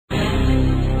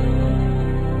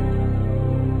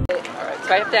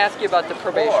I have to ask you about the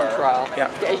probation trial.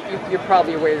 Yeah. You're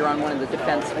probably aware you're on one of the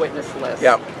defense witness lists.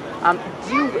 Yeah.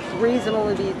 Do you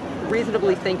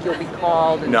reasonably think you'll be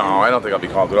called? No, I don't think I'll be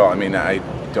called at all. I mean, I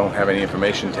don't have any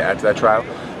information to add to that trial.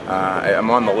 I'm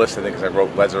on the list, I think, because I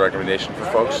wrote letters of recommendation for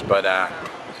folks, but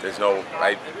there's no,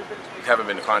 I haven't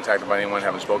been contacted by anyone,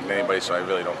 haven't spoken to anybody, so I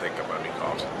really don't think I'm going to be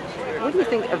called. What do you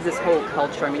think of this whole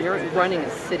culture? I mean, you're running a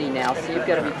city now, so you've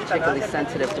got to be particularly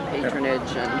sensitive to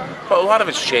patronage. And well, a lot of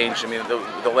it's changed. I mean,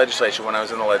 the legislature, when I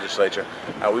was in the legislature,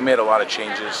 we made a lot of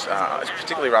changes,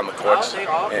 particularly around the courts,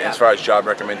 as far as job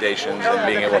recommendations and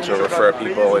being able to refer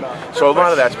people. And so a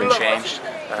lot of that's been changed.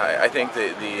 I think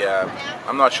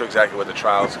I'm not sure exactly what the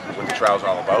trial's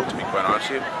all about, to be quite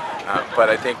honest with you. But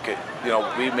I think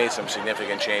we've made some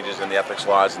significant changes in the ethics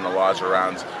laws and the laws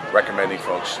around recommending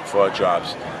folks for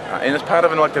jobs. And as part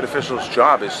of an elected official's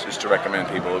job is to recommend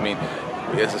people. I mean,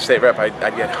 as a state rep, I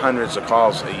get hundreds of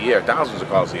calls a year, thousands of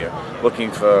calls a year,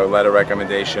 looking for a letter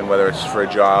recommendation, whether it's for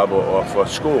a job or for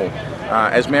school.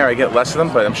 As mayor, I get less of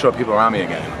them, but I'm sure people around me are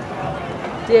getting them.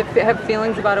 Do you have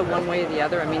feelings about it one way or the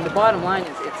other? I mean, the bottom line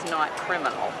is it's not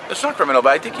criminal. It's not criminal, but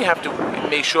I think you have to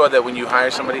make sure that when you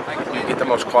hire somebody, you get the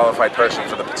most qualified person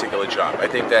for the particular job. I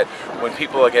think that when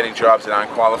people are getting jobs that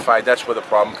aren't qualified, that's where the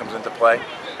problem comes into play.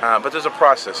 But there's a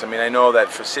process. I mean, I know that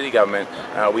for city government,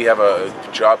 we have a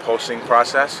job posting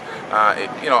process,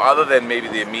 other than maybe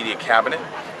the immediate cabinet.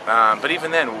 But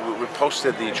even then, we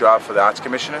posted the job for the arts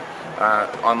commissioner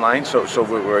online, so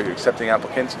we're accepting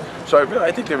applicants. So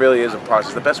I think there really is a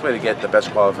process. The best way to get the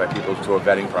best qualified people is through a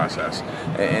vetting process.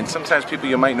 And sometimes people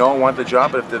you might know want the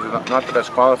job, but if they're not the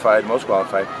best qualified, most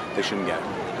qualified, they shouldn't get it.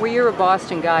 Well, you're a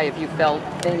Boston guy. Have you felt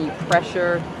any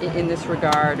pressure in this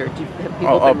regard, or have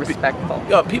people been respectful?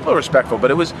 Yeah, people are respectful,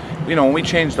 but it was, when we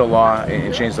changed the law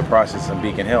and changed the process in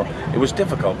Beacon Hill, it was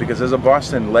difficult because as a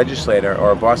Boston legislator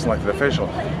or a Boston elected official,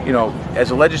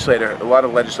 as a legislator, a lot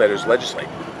of legislators legislate.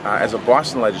 As a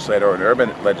Boston legislator or an urban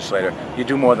legislator, you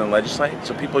do more than legislate,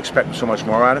 so people expect so much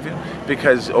more out of you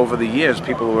because over the years,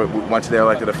 people went to their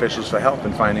elected officials for help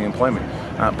in finding employment.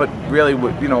 But really,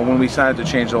 when we started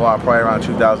to change the law probably around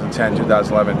 2010,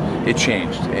 2011, it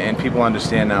changed. And people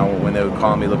understand now when they would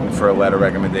call me looking for a letter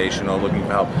recommendation or looking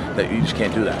for help that you just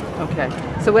can't do that. Okay.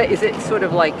 So is it sort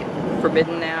of like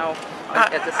forbidden now?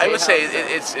 I would say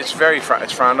it's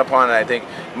frowned upon, and I think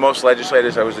most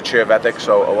legislators, I was the chair of ethics,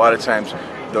 so a lot of times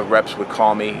the reps would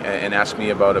call me and ask me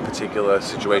about a particular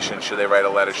situation. Should they write a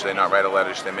letter? Should they not write a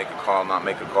letter? Should they make a call? Not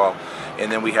make a call?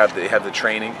 And then we have the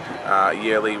training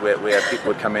yearly where people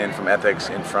would come in from ethics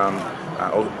and from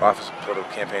Office of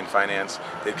Political Campaign Finance.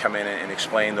 They'd come in and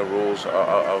explain the rules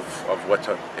of what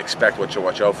to expect, what to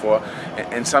watch out for,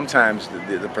 and sometimes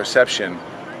the perception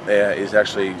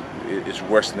is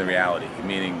worse than the reality,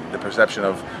 meaning the perception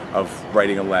of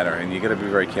writing a letter, and you got to be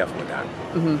very careful with that.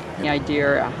 Mm-hmm. Any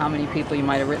idea how many people you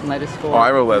might have written letters for? Oh,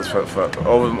 I wrote letters for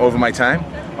over my time?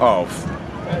 Oh,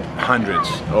 hundreds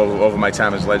over my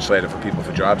time as a legislator for people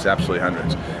for jobs, absolutely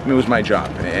hundreds. I mean, it was my job,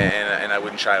 and I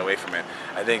wouldn't shy away from it.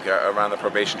 I think around the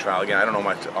probation trial, again, I don't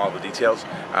know all the details.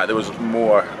 There was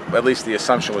more, at least the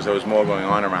assumption was there was more going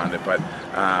on around it, but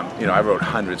I wrote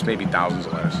hundreds, maybe thousands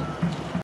of letters.